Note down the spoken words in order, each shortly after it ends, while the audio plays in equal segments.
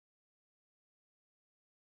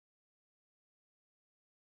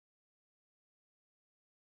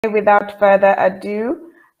Without further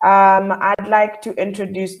ado, I'd like to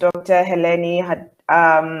introduce Dr. Eleni.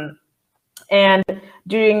 And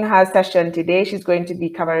during her session today, she's going to be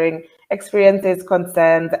covering experiences,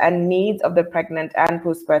 concerns, and needs of the pregnant and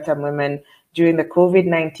postpartum women during the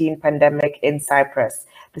COVID-19 pandemic in Cyprus.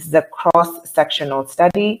 This is a cross-sectional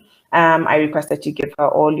study. I request that you give her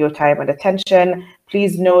all your time and attention.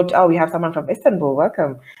 Please note, we have someone from Istanbul,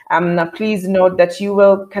 welcome. Please note that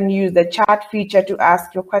you can use the chat feature to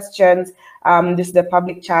ask your questions. This is a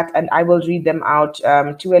public chat and I will read them out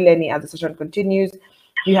to Eleni as the session continues.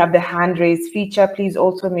 You have the hand raise feature. Please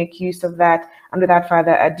also make use of that. And without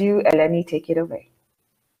further ado, Eleni, take it away.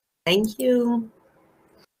 Thank you.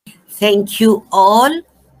 Thank you all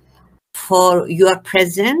for your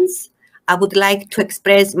presence. I would like to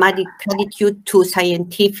express my gratitude to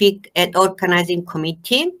scientific and organizing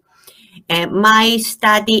committee. My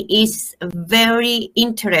study is very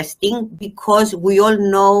interesting because we all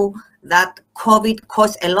know that COVID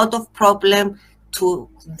caused a lot of problem to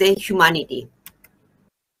the humanity.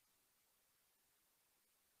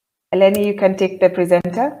 Eleni, you can take the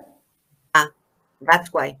presenter.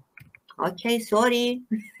 That's why. Okay, sorry.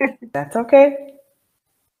 That's okay.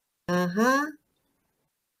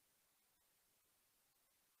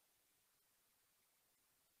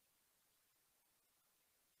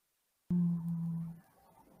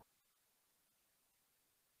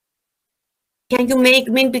 Can you make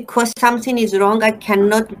me, because something is wrong, I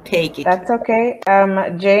cannot take it. That's okay.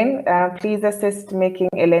 Jane, please assist making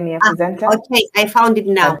Eleni a presenter. Okay, I found it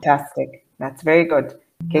now. Fantastic. That's very good.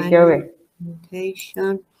 Take it away.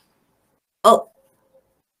 Oh.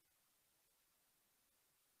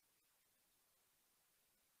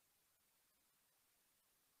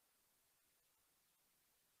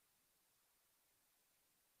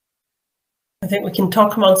 I think we can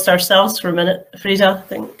talk amongst ourselves for a minute, Fridah. I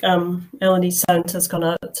think Eleni's sound has gone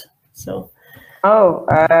out. So. Oh,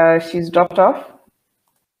 she's dropped off?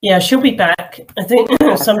 Yeah, she'll be back. I think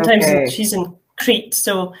sometimes okay. She's in Crete.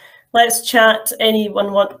 So let's chat.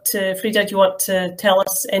 Anyone want to, Fridah, do you want to tell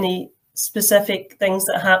us any specific things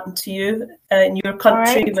that happened to you in your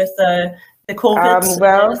country with the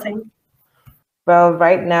COVID? Well,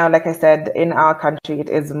 right now, like I said, in our country, it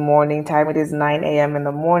is morning time. It is 9 a.m. in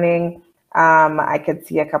the morning. I could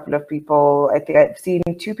see a couple of people. I think I've seen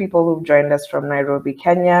 2 people who've joined us from Nairobi,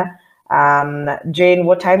 Kenya. Jane,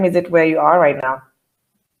 what time is it where you are right now?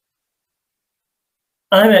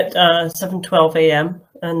 I'm at 7:12 a.m.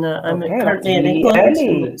 and I'm currently in England.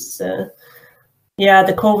 And it's, yeah,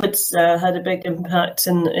 the COVID's had a big impact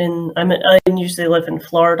I usually live in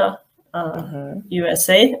Florida,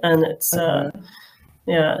 USA, and it's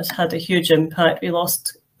yeah, it's had a huge impact. We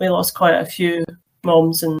lost quite a few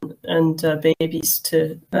moms and babies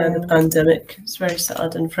to the pandemic. It's very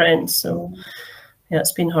sad, and friends. So yeah,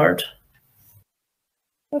 it's been hard.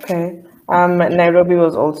 Okay. Nairobi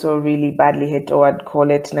was also really badly hit, or I'd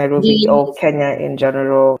call it Nairobi or Kenya in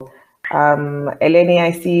general. Eleni,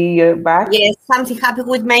 I see you're back. Yes, something happened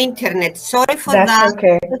with my internet. Sorry for that. That's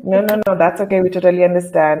okay. No, that's okay. We totally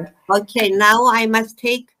understand. Okay, now I must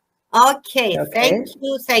take. Okay. Thank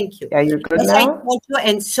you. Yeah, you're good now. Thank you,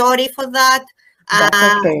 and sorry for that.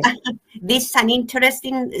 That's okay. This is an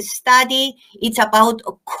interesting study. It's about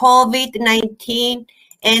COVID-19,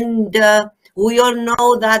 and we all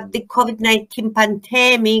know that the COVID-19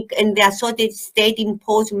 pandemic and the associated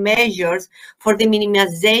state-imposed measures for the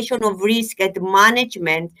minimization of risk and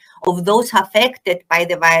management of those affected by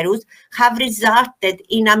the virus have resulted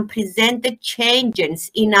in unprecedented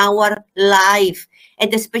changes in our life,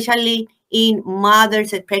 and especially in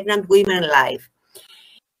mothers and pregnant women's life.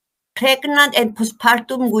 Pregnant and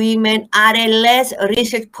postpartum women are a less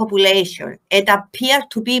researched population and appear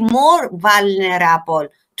to be more vulnerable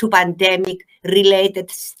to pandemic-related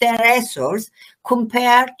stressors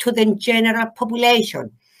compared to the general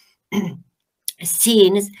population.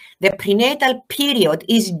 Since the prenatal period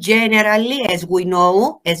is generally, as we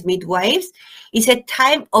know, as midwives, is a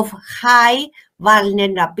time of high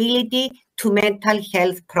vulnerability to mental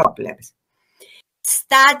health problems.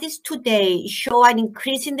 Studies today show an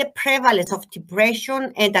increase in the prevalence of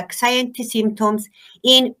depression and anxiety symptoms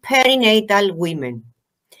in perinatal women.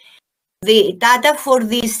 The data for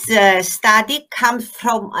this study comes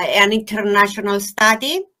from an international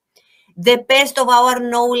study. The best of our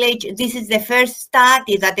knowledge, this is the first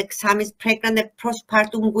study that examines pregnant and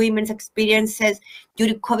postpartum women's experiences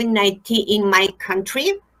during COVID-19 in my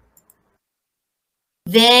country.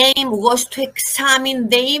 The aim was to examine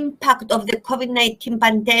the impact of the COVID-19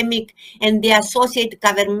 pandemic and the associated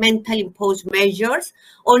governmental imposed measures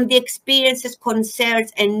on the experiences,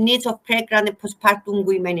 concerns, and needs of pregnant and postpartum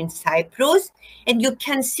women in Cyprus. And you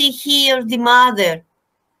can see here the mother,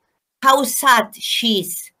 how sad she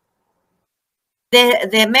is.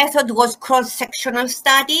 The method was cross-sectional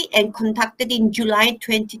study and conducted in July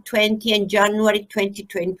 2020 and January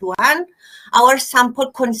 2021. Our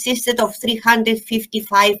sample consisted of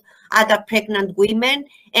 355 other pregnant women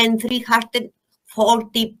and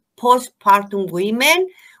 340 postpartum women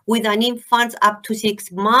with an infant up to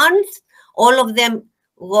 6 months. All of them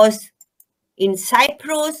was in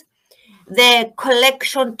Cyprus. The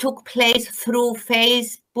collection took place through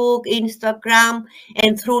Facebook, Instagram,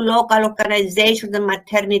 and through local organizations and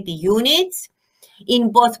maternity units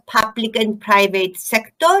in both public and private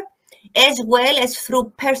sector, as well as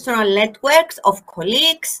through personal networks of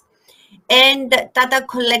colleagues and data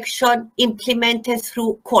collection implemented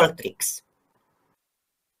through Qualitative.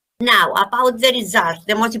 Now, about the results,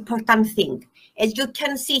 the most important thing. As you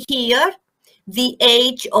can see here, the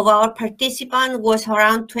age of our participant was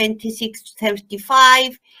around 26 to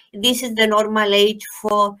 35. This is the normal age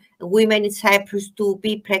for women in Cyprus to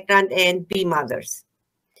be pregnant and be mothers.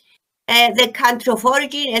 The country of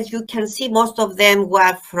origin, as you can see, most of them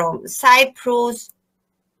were from Cyprus.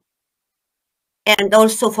 And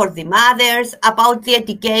also for the mothers, about the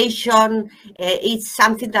education, it's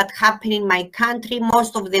something that happened in my country.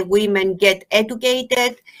 Most of the women get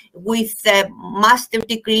educated with a master's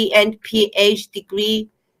degree and PhD degree.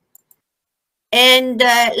 And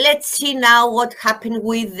let's see now what happened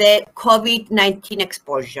with the COVID-19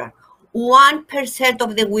 exposure. 1%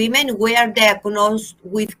 of the women were diagnosed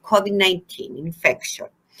with COVID-19 infection.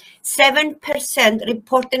 7%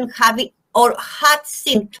 reported having or had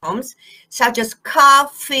symptoms such as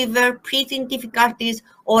cough, fever, breathing difficulties,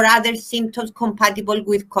 or other symptoms compatible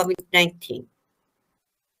with COVID-19.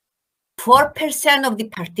 4% of the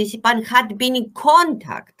participants had been in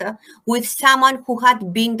contact with someone who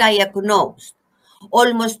had been diagnosed.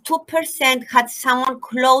 Almost 2% had someone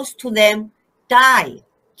close to them die.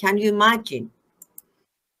 Can you imagine?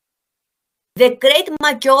 The great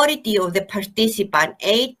majority of the participants,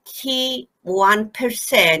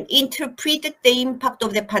 81%, interpreted the impact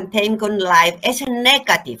of the pandemic on life as a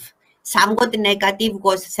negative. Somewhat negative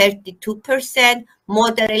was 32%,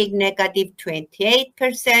 moderately negative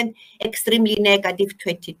 28%, extremely negative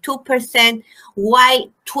 22%,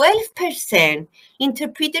 while 12%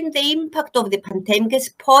 interpreted the impact of the pandemic as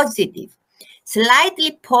positive.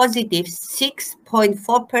 Slightly positive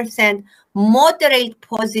 6.4%, moderate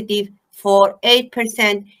positive for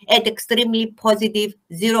 8%, and extremely positive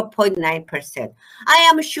 0.9%. I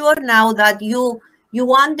am sure now that you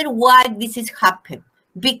wonder why this is happening.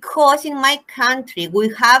 Because in my country, we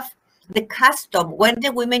have the custom when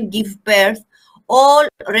the women give birth, all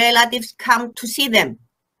relatives come to see them.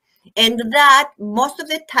 And that most of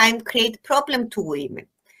the time create problem to women.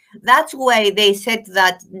 That's why they said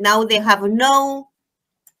that now they have no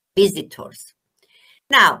visitors.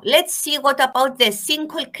 Now, let's see what about the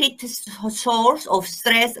single critical source of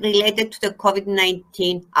stress related to the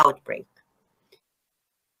COVID-19 outbreak.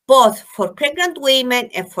 Both for pregnant women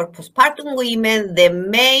and for postpartum women, the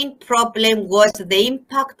main problem was the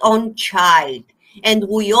impact on child. And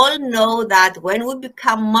we all know that when we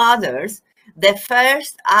become mothers,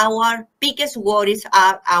 our biggest worries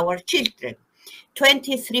are our children.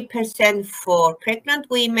 23% for pregnant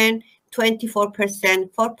women,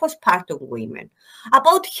 24% for postpartum women.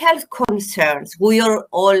 About health concerns, we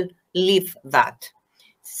all live that.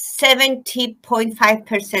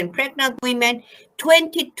 70.5% pregnant women,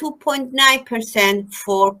 22.9%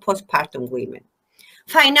 for postpartum women.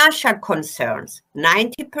 Financial concerns,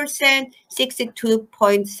 90%,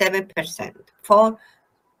 62.7% for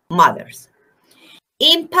mothers.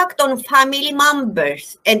 Impact on family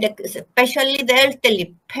members, and especially the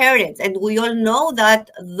elderly parents, and we all know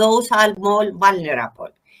that those are more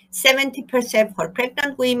vulnerable. 70% for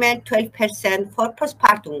pregnant women, 12% for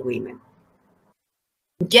postpartum women.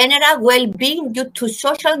 General well-being due to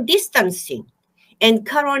social distancing and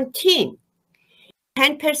quarantine.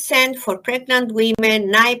 10% for pregnant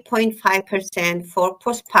women, 9.5% for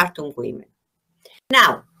postpartum women.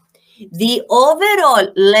 Now, the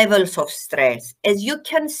overall levels of stress, as you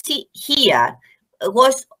can see here,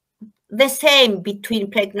 was the same between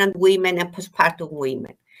pregnant women and postpartum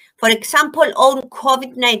women. For example, on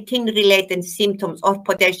COVID-19 related symptoms or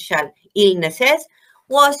potential illnesses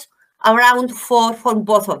was around 4 for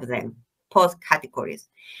both of them, both categories.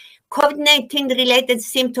 COVID-19 related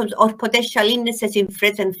symptoms or potential illnesses in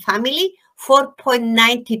friends and family,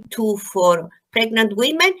 4.92 for pregnant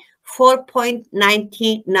women,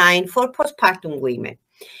 4.99 for postpartum women.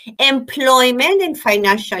 Employment and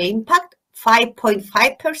financial impact,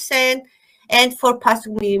 5.5%, and for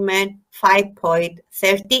postpartum women,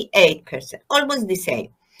 5.38%, almost the same.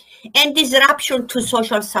 And disruption to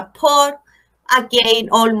social support, again,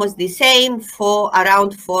 almost the same for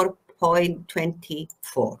around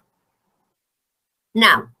 4.24.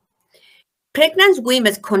 Now, pregnant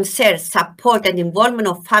women's concern, support, and involvement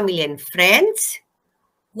of family and friends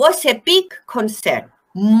was a big concern.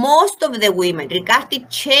 Most of the women regarding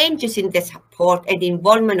changes in the support and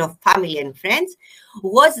involvement of family and friends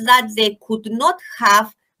was that they could not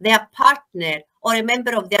have their partner or a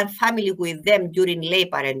member of their family with them during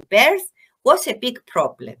labor and birth was a big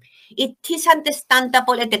problem. It is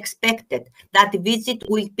understandable and expected that visit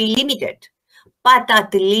will be limited, but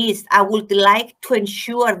at least I would like to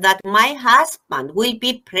ensure that my husband will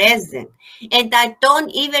be present, and I don't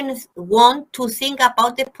even want to think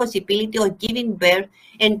about the possibility of giving birth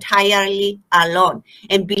entirely alone.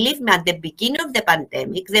 And believe me, at the beginning of the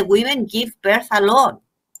pandemic, the women give birth alone.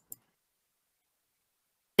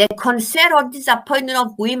 The concern or disappointment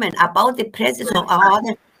of women about the presence of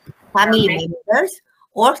other family members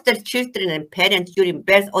or their children and parents during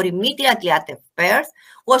birth or immediately after birth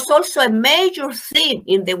was also a major theme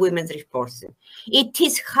in the women's reporting. It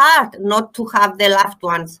is hard not to have the loved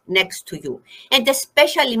ones next to you, and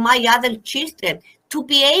especially my other children, to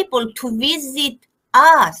be able to visit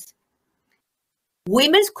us.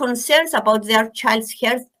 Women's concerns about their child's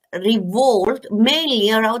health revolved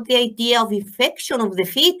mainly around the idea of infection of the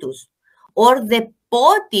fetus or the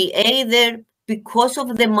body, either because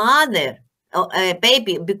of the mother,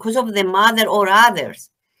 baby, because of the mother or others.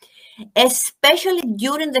 Especially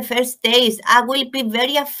during the first days, I will be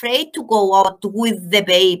very afraid to go out with the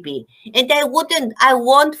baby. And I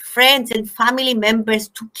want friends and family members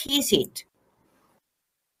to kiss it.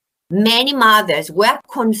 Many mothers were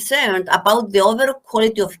concerned about the overall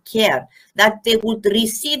quality of care that they would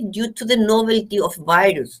receive due to the novelty of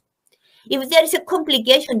virus. If there is a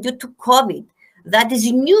complication due to COVID that is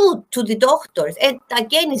new to the doctors, and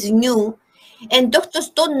again is new, and doctors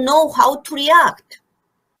don't know how to react.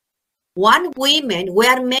 Women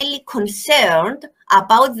were mainly concerned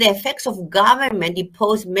about the effects of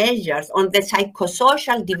government-imposed measures on the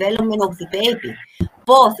psychosocial development of the baby,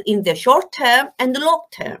 both in the short term and long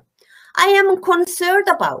term. I am concerned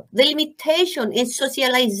about the limitation in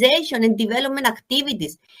socialization and development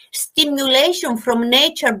activities, stimulation from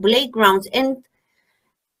nature playgrounds, and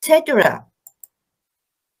etc.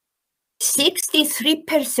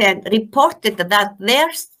 63% reported that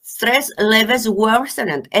their stress levels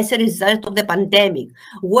worsened as a result of the pandemic,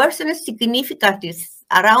 worsened significantly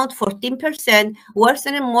around 14%,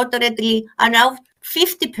 worsened moderately around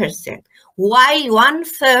 50%, while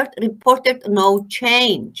 1/3 reported no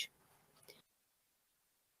change.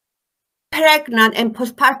 Pregnant and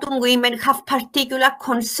postpartum women have particular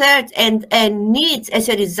concerns and needs as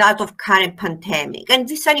a result of current pandemic, and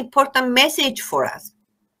this is an important message for us.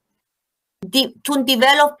 To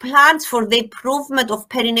develop plans for the improvement of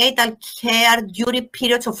perinatal care during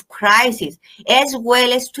periods of crisis, as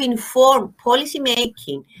well as to inform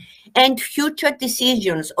policymaking and future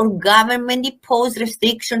decisions on government-imposed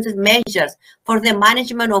restrictions and measures for the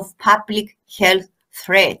management of public health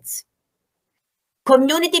threats.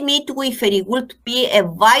 Community midwifery would be a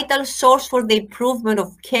vital source for the improvement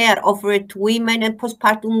of care offered to women and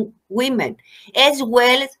postpartum women, as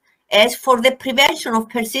well as for the prevention of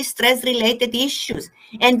persistent stress-related issues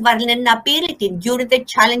and vulnerability during the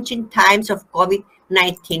challenging times of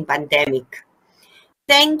COVID-19 pandemic.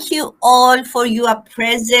 Thank you all for your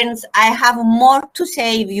presence. I have more to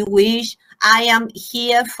say if you wish. I am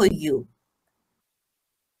here for you.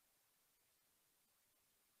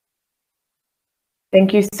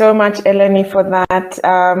 Thank you so much, Eleni, for that.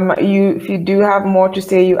 If you do have more to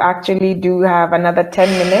say, you actually do have another 10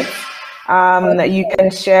 minutes. You can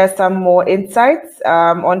share some more insights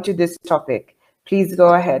onto this topic. Please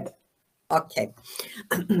go ahead. Okay.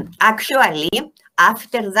 Actually,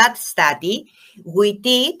 after that study, we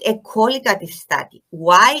did a qualitative study.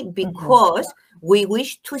 Why? Because we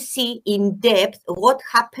wish to see in depth what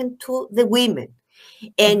happened to the women.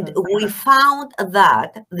 And we found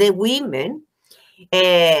that the women,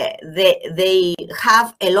 they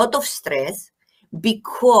have a lot of stress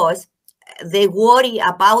because they worry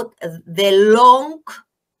about the long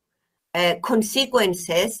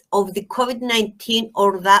consequences of the COVID-19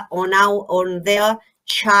 or that on their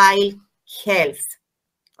child health.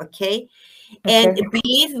 Okay? And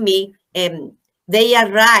believe me, they are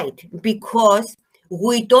right, because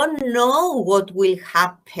we don't know what will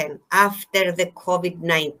happen after the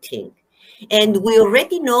COVID-19. And we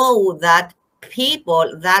already know that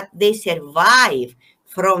people that they survive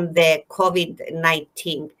from the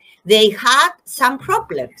COVID-19, they had some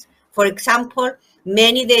problems. For example,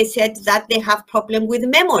 many, they said that they have problem with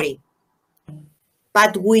memory.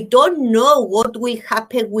 But we don't know what will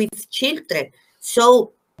happen with children.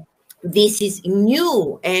 So this is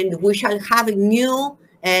new, and we shall have new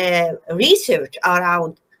research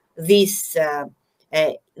around this,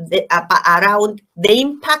 around the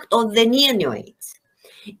impact of the neonates.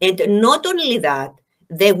 And not only that,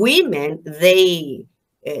 the women, they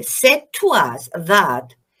said to us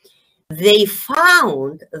that they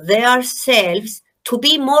found themselves to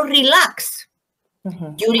be more relaxed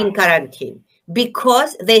during quarantine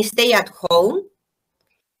because they stay at home.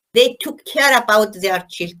 They took care about their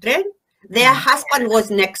children. Their husband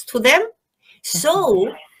was next to them.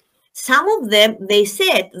 So some of them, they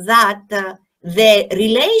said that the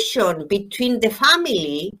relation between the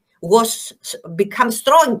family was become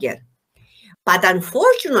stronger. But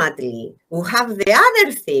unfortunately, we have the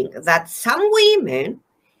other thing that some women,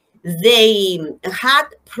 they had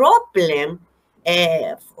problem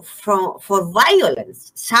for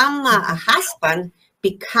violence. Some husbands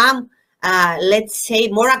become, let's say,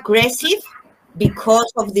 more aggressive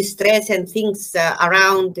because of the stress and things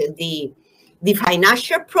around the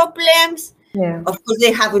financial problems. Yeah. Of course,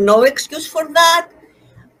 they have no excuse for that.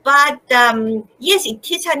 But yes,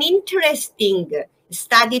 it is an interesting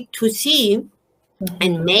study to see.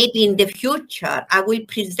 And maybe in the future, I will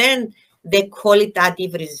present the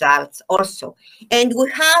qualitative results also. And we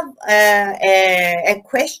have a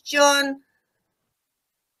question.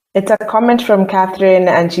 It's a comment from Catherine,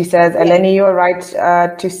 and she says, Eleni, you're right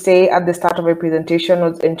to say at the start of your presentation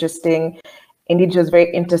was interesting. Indeed, it was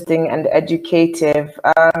very interesting and educative.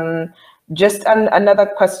 Just another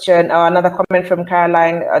question, or another comment from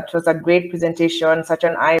Caroline. It was a great presentation, such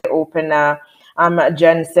an eye-opener.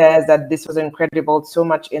 Jen says that this was incredible, so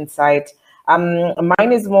much insight.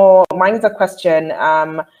 Mine is a question.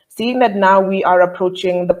 Seeing that now we are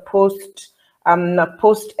approaching the post-end,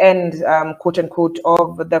 quote unquote,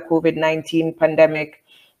 of the COVID-19 pandemic,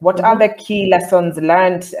 what are the key lessons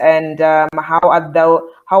learned, and how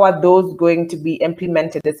are those going to be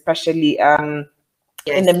implemented, especially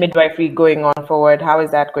in the midwifery going on forward? How is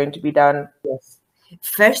that going to be done? Yes.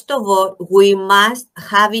 First of all, we must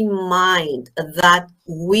have in mind that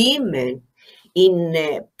women in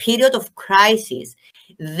a period of crisis,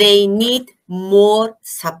 they need more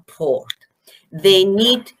support. They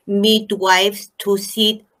need midwives to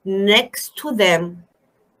sit next to them,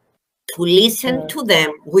 to listen to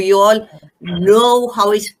them. We all know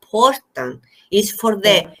how important it is for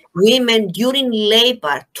the women during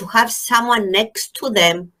labor to have someone next to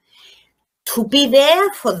them, to be there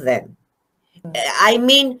for them. I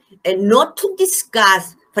mean, not to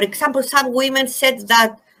discuss. For example, some women said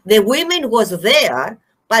that the women was there,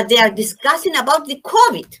 but they are discussing about the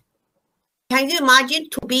COVID. Can you imagine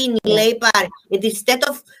to be in labor and instead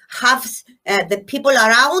of have the people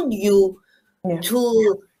around you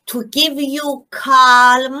to give you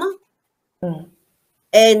calm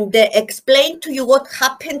and explain to you what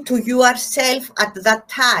happened to yourself at that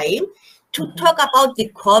time, to talk about the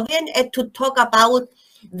COVID and to talk about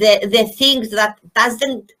the things that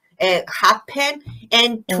doesn't happen,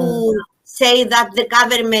 and to say that the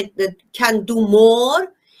government can do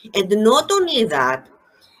more. And not only that,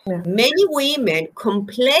 many women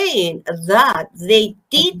complain that they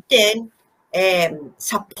didn't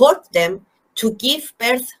support them to give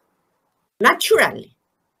birth naturally.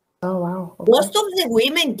 Oh, wow. Okay. Most of the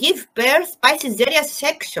women give birth by cesarean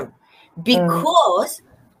section because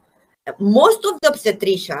most of the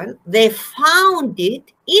obstetricians, they found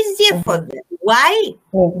it easier for them. Why?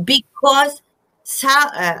 Because,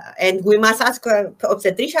 and we must ask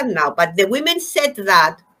obstetrician now, but the women said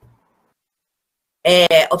that,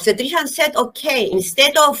 obstetrician said, okay,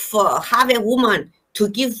 instead of have a woman to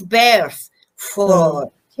give birth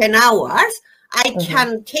for 10 hours, I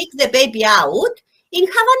can take the baby out in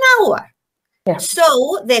half an hour. Yeah.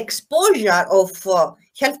 So the exposure of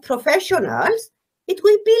health professionals, it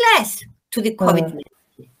will be less to the COVID-19.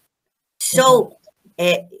 So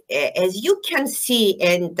as you can see,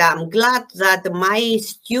 and I'm glad that my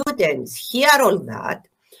students hear all that,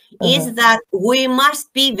 is that we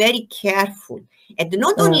must be very careful. And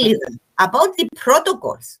not only that, about the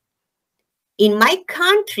protocols. In my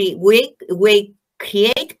country, we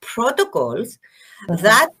create protocols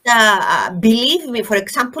that, believe me, for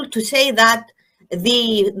example, to say that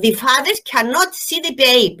the fathers cannot see the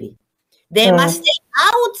baby. They must stay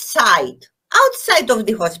outside of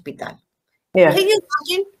the hospital. Yeah. Can you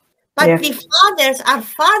imagine? But the fathers are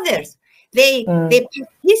fathers. They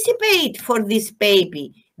participate for this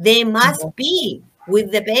baby. They must be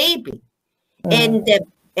with the baby. And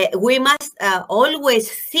we must always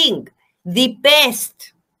think the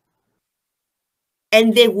best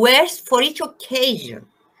and the worst for each occasion.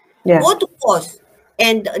 What cause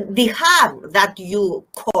and the harm that you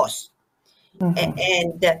cause.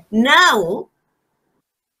 And now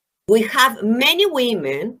we have many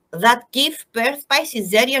women that give birth by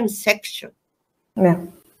cesarean section.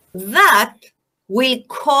 That will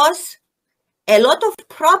cause a lot of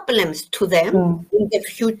problems to them in the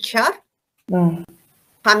future,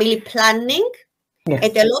 family planning,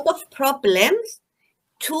 and a lot of problems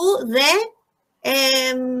to the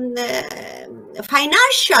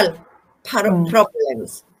financial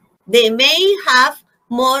problems. They may have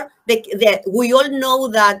more. We all know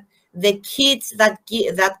that the kids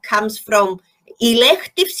that comes from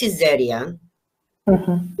elective cesarean,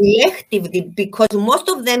 elective, because most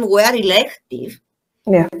of them were elective,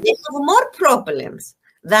 they have more problems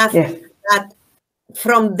that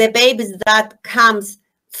from the babies that comes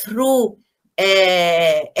through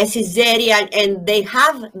a cesarean, and they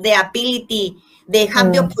have the ability, they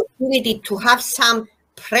have the opportunity to have some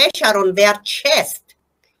pressure on their chest.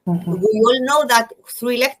 We all know that through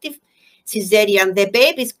elective cesarean, the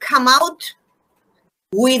babies come out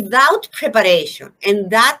without preparation, and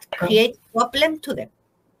that creates problem to them.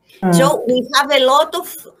 So we have a lot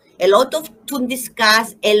to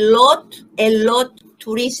discuss, a lot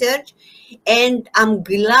to research, and I'm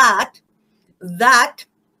glad that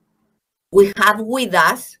we have with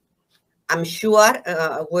us, I'm sure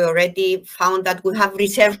we already found that we have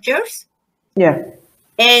researchers.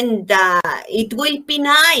 And it will be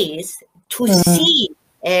nice to see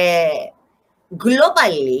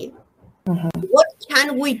globally what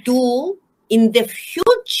can we do in the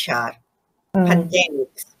future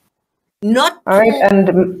pandemics. Not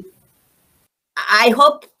to, I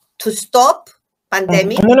hope to stop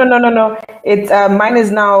pandemic. No. It's mine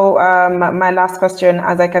is now my last question.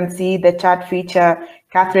 As I can see the chat feature,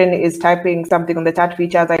 Catherine is typing something on the chat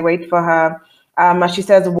feature as I wait for her. She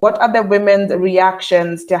says, what are the women's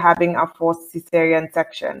reactions to having a forced cesarean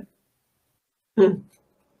section?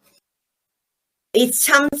 It's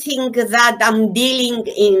something that I'm dealing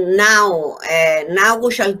in now. Now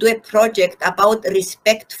we shall do a project about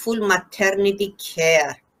respectful maternity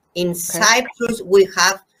care. In Cyprus, we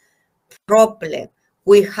have problem.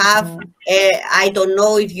 We have, I don't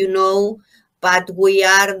know if you know, but we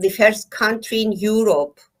are the first country in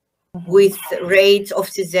Europe with rates of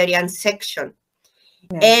cesarean section.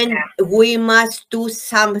 And we must do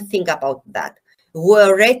something about that. We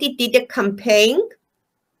already did a campaign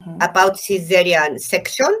about cesarean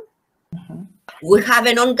section. We have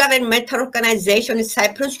a non-governmental organization in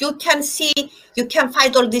Cyprus. You can see, you can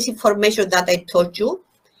find all this information that I told you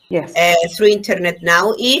through internet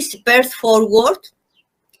now, is Birth Forward.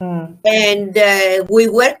 And we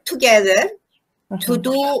work together to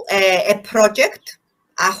do a project.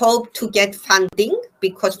 I hope to get funding,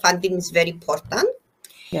 because funding is very important.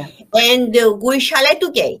 And we shall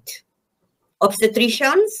educate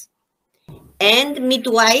obstetricians and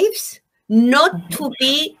midwives not to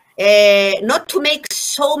be, not to make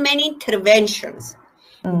so many interventions,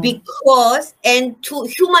 because, and to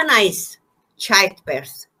humanize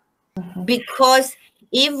childbirth. Because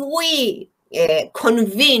if we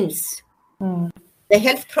convince the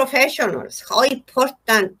health professionals how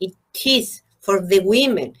important it is for the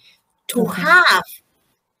women to have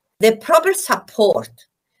the proper support,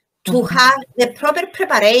 to have the proper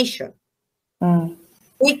preparation,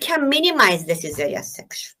 we can minimize the cesarean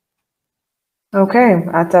section. Okay,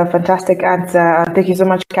 that's a fantastic answer. Thank you so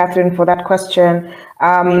much, Catherine, for that question.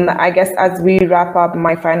 I guess as we wrap up,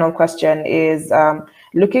 my final question is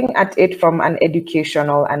looking at it from an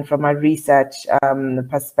educational and from a research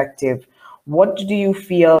perspective, what do you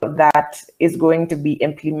feel that is going to be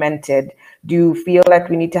implemented? Do you feel like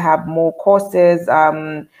we need to have more courses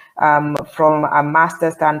from a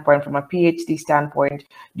master's standpoint, from a PhD standpoint?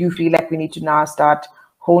 Do you feel like we need to now start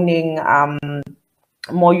honing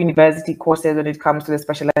more university courses when it comes to the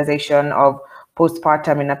specialization of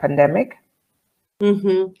postpartum in a pandemic?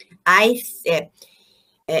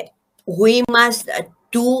 We must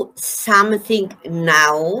do something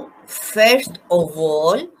now, first of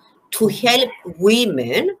all, to help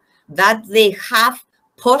women that they have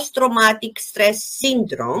post-traumatic stress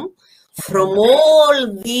syndrome from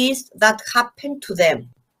all this that happened to them.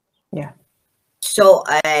 So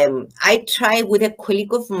I try with a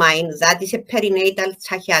colleague of mine that is a perinatal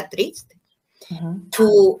psychiatrist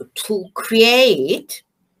to create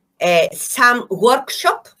some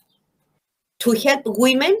workshop to help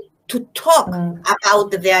women to talk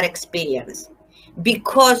about their experience,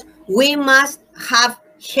 because we must have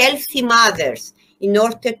healthy mothers in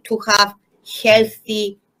order to have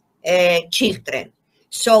healthy children.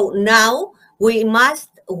 So now we must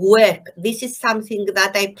work. This is something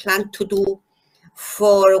that I plan to do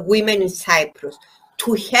for women in Cyprus,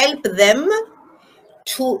 to help them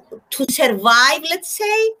to survive, let's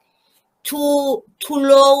say, to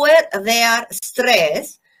lower their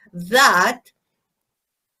stress, that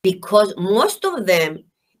because most of them,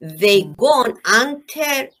 they gone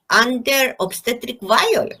under obstetric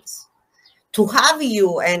violence. To have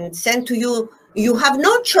you and send to you, you have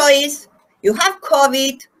no choice, you have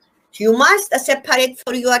COVID, you must separate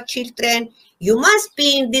for your children, you must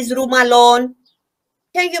be in this room alone.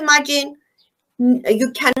 Can you imagine?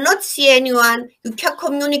 You cannot see anyone, you can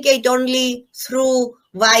communicate only through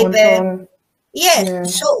Viber. Yes, yeah.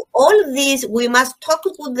 So all this, we must talk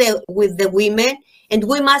with the women, and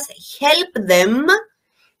we must help them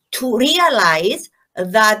to realize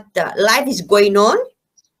that life is going on,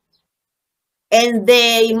 and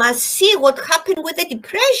they must see what happened with the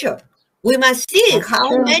depression. We must see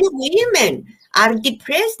how many women are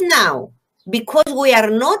depressed now, because we are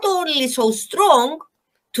not only so strong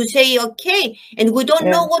to say, okay, and we don't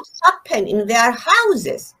know what happened in their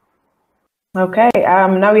houses. Okay,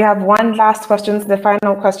 now we have one last question, the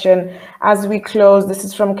final question as we close. This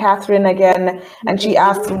is from Catherine again, and she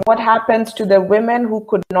asks, what happens to the women who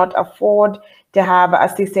could not afford to have a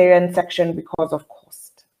cesarean section because of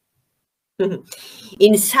cost?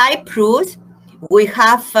 In Cyprus, we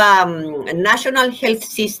have a national health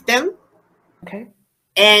system. Okay.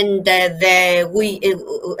 And there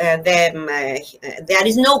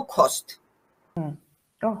is no cost. Oh,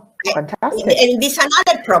 fantastic. And this is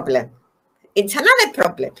another problem. It's another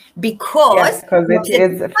problem, because it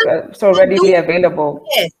is so readily available.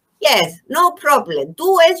 Yes, no problem.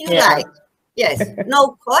 Do as you like. Yes,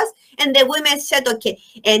 no cost. And the women said, okay.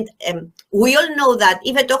 And we all know that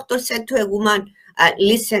if a doctor said to a woman,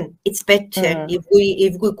 listen, it's better if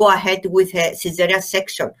we go ahead with a cesarean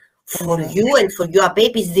section for you and for your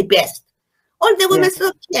baby is the best. All the women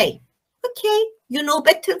said, okay, you know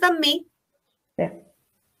better than me. Yeah.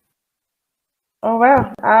 Oh,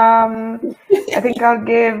 well, I think I'll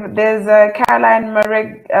give, there's Caroline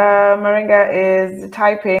Moringa is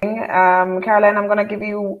typing. Caroline, I'm going to give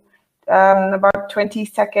you about 20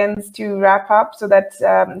 seconds to wrap up, so that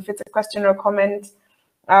if it's a question or comment,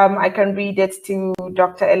 I can read it to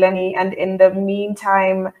Dr. Eleni. And in the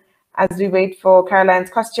meantime, as we wait for Caroline's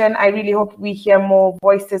question, I really hope we hear more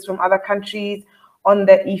voices from other countries on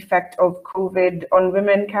the effect of COVID on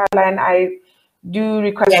women. Caroline, I do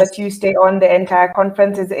request that you stay on. The entire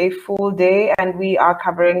conference is a full day, and we are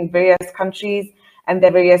covering various countries and their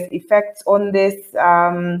various effects on this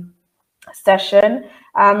session.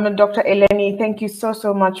 Dr. Eleni, thank you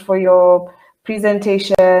so much for your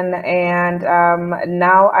presentation. And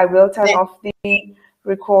now I will turn off the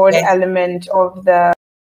record element of the